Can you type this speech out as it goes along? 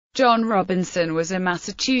John Robinson was a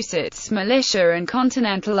Massachusetts militia and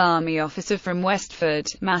Continental Army officer from Westford,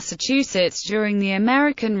 Massachusetts during the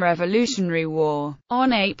American Revolutionary War.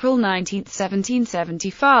 On April 19,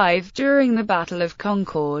 1775, during the Battle of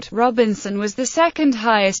Concord, Robinson was the second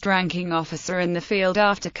highest-ranking officer in the field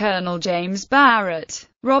after Colonel James Barrett.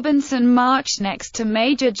 Robinson marched next to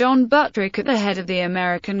Major John Buttrick at the head of the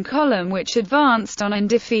American column, which advanced on and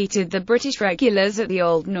defeated the British regulars at the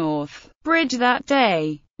Old North Bridge that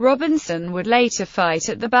day. Robinson would later fight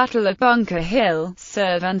at the Battle of Bunker Hill,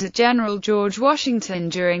 serve under General George Washington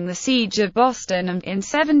during the Siege of Boston, and, in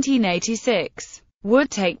 1786,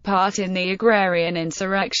 would take part in the agrarian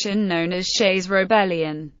insurrection known as Shays'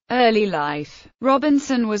 Rebellion. Early life.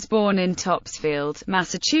 Robinson was born in Topsfield,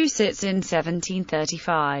 Massachusetts in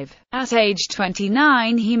 1735. At age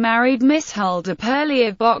 29 he married Miss Huldah Purley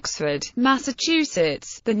of Boxford,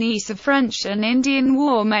 Massachusetts, the niece of French and Indian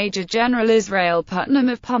War Major General Israel Putnam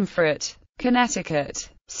of Pomfret, Connecticut.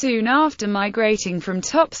 Soon after migrating from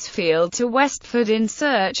Topsfield to Westford in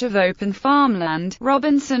search of open farmland,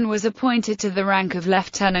 Robinson was appointed to the rank of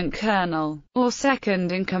lieutenant colonel, or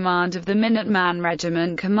second in command of the Minuteman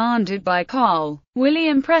Regiment commanded by Col.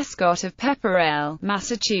 William Prescott of Pepperell,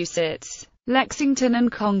 Massachusetts, Lexington and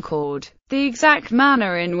Concord. The exact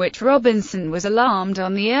manner in which Robinson was alarmed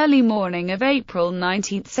on the early morning of April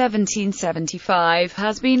 19, 1775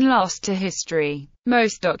 has been lost to history.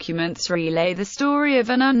 Most documents relay the story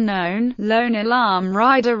of an unknown, lone alarm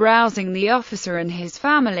rider rousing the officer and his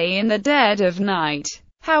family in the dead of night.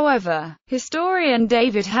 However, historian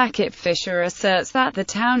David Hackett Fisher asserts that the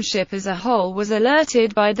township as a whole was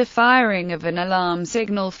alerted by the firing of an alarm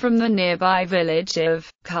signal from the nearby village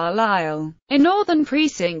of Carlisle, a northern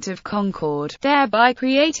precinct of Concord, thereby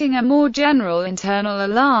creating a more general internal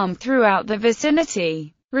alarm throughout the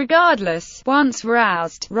vicinity. Regardless, once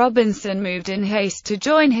roused, Robinson moved in haste to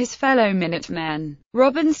join his fellow Minutemen.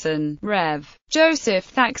 Robinson, Rev.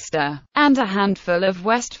 Joseph Thaxter, and a handful of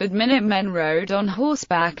Westford Minutemen rode on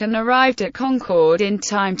horseback and arrived at Concord in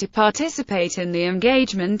time to participate in the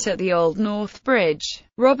engagement at the Old North Bridge.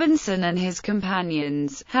 Robinson and his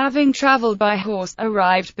companions, having traveled by horse,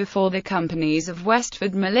 arrived before the companies of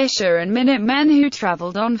Westford militia and Minutemen who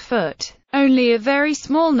traveled on foot. Only a very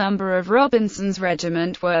small number of Robinson's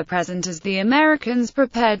regiment were present as the Americans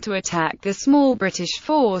prepared to attack the small British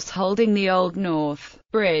force holding the Old North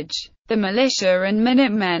Bridge. The militia and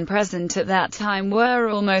Minutemen present at that time were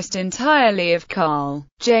almost entirely of Col.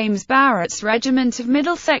 James Barrett's regiment of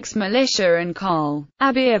Middlesex Militia and Col.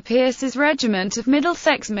 Abier Pierce's regiment of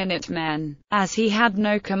Middlesex Minutemen. As he had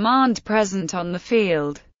no command present on the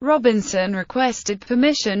field, Robinson requested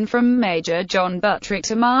permission from Major John Buttrick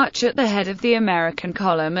to march at the head of the American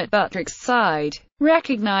column at Buttrick's side.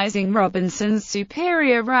 Recognizing Robinson's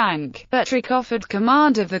superior rank, Buttrick offered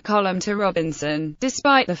command of the column to Robinson,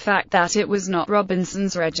 despite the fact that it was not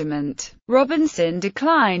Robinson's regiment. Robinson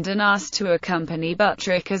declined and asked to accompany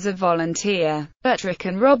Buttrick as a volunteer. Buttrick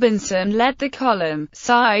and Robinson led the column,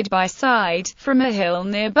 side by side, from a hill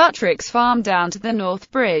near Buttrick's farm down to the North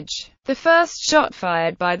Bridge. The first shot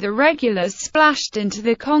fired by the regulars splashed into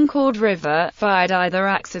the Concord River, fired either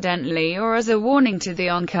accidentally or as a warning to the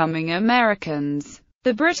oncoming Americans.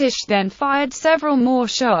 The British then fired several more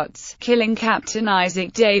shots, killing Captain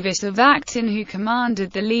Isaac Davis of Acton, who commanded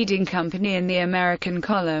the leading company in the American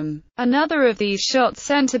column. Another of these shots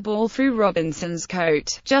sent a ball through Robinson's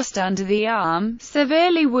coat, just under the arm,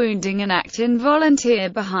 severely wounding an Acton volunteer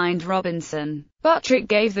behind Robinson. Buttrick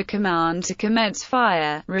gave the command to commence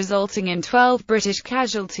fire, resulting in 12 British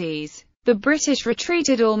casualties. The British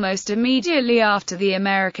retreated almost immediately after the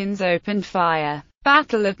Americans opened fire.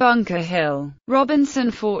 Battle of Bunker Hill.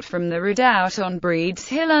 Robinson fought from the redoubt on Breed's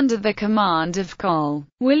Hill under the command of Col.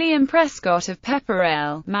 William Prescott of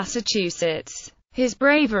Pepperell, Massachusetts. His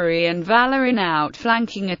bravery and valor in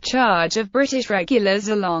outflanking a charge of British regulars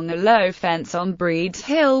along a low fence on Breed's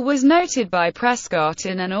Hill was noted by Prescott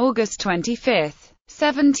in an August 25,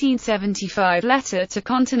 1775 letter to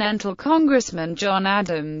Continental Congressman John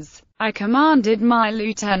Adams. I commanded my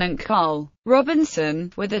Lieutenant Col.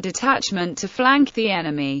 Robinson, with a detachment to flank the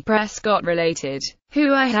enemy, Prescott related,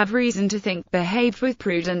 who I have reason to think behaved with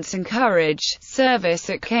prudence and courage, service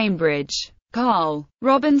at Cambridge. Col.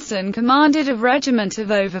 Robinson commanded a regiment of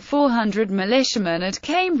over 400 militiamen at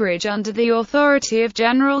Cambridge under the authority of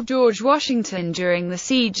General George Washington during the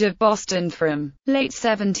Siege of Boston from late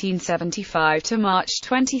 1775 to March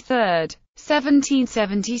 23,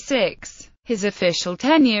 1776. His official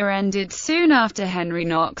tenure ended soon after Henry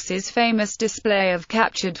Knox's famous display of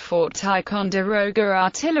captured Fort Ticonderoga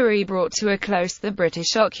artillery brought to a close the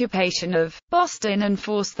British occupation of Boston and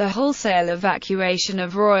forced the wholesale evacuation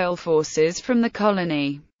of royal forces from the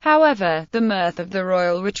colony. However, the mirth of the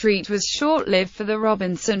royal retreat was short-lived for the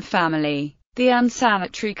Robinson family. The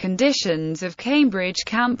unsanitary conditions of Cambridge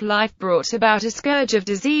camp life brought about a scourge of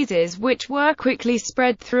diseases which were quickly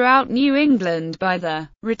spread throughout New England by the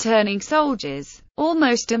returning soldiers.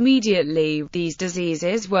 Almost immediately, these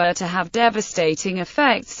diseases were to have devastating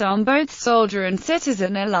effects on both soldier and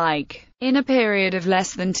citizen alike. In a period of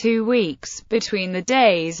less than 2 weeks, between the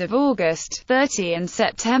days of August 30 and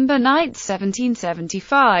September 9,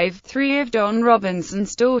 1775, 3 of John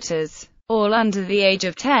Robinson's daughters, all under the age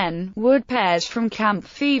of 10, would perish from camp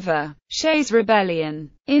fever. Shays' Rebellion.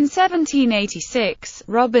 In 1786,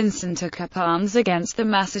 Robinson took up arms against the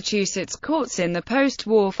Massachusetts courts in the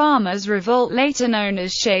post-war Farmers' Revolt, later known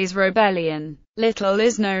as Shays' Rebellion. Little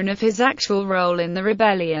is known of his actual role in the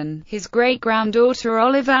rebellion. His great-granddaughter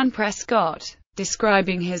Olive Ann Prescott,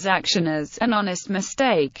 describing his action as an honest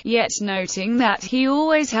mistake, yet noting that he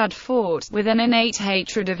always had fought with an innate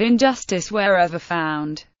hatred of injustice wherever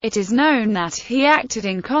found. It is known that he acted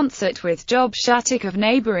in concert with Job Shattuck of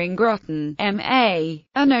neighboring Groton, M.A.,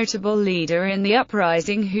 a notable leader in the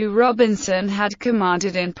uprising who Robinson had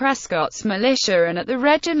commanded in Prescott's militia and at the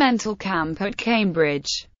regimental camp at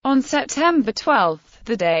Cambridge. On September 12,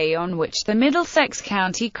 the day on which the Middlesex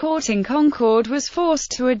County Court in Concord was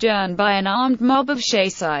forced to adjourn by an armed mob of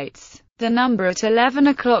Shaysites, the number at 11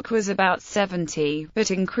 o'clock was about 70, but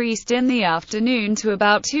increased in the afternoon to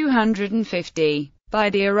about 250. By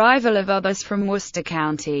the arrival of others from Worcester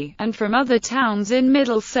County, and from other towns in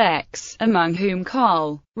Middlesex, among whom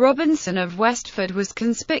Carl Robinson of Westford was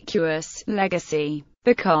conspicuous. Legacy.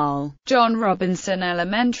 The Carl John Robinson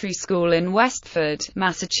Elementary School in Westford,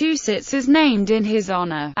 Massachusetts is named in his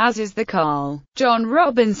honor, as is the Carl John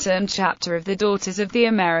Robinson chapter of the Daughters of the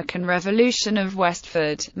American Revolution of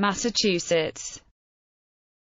Westford, Massachusetts.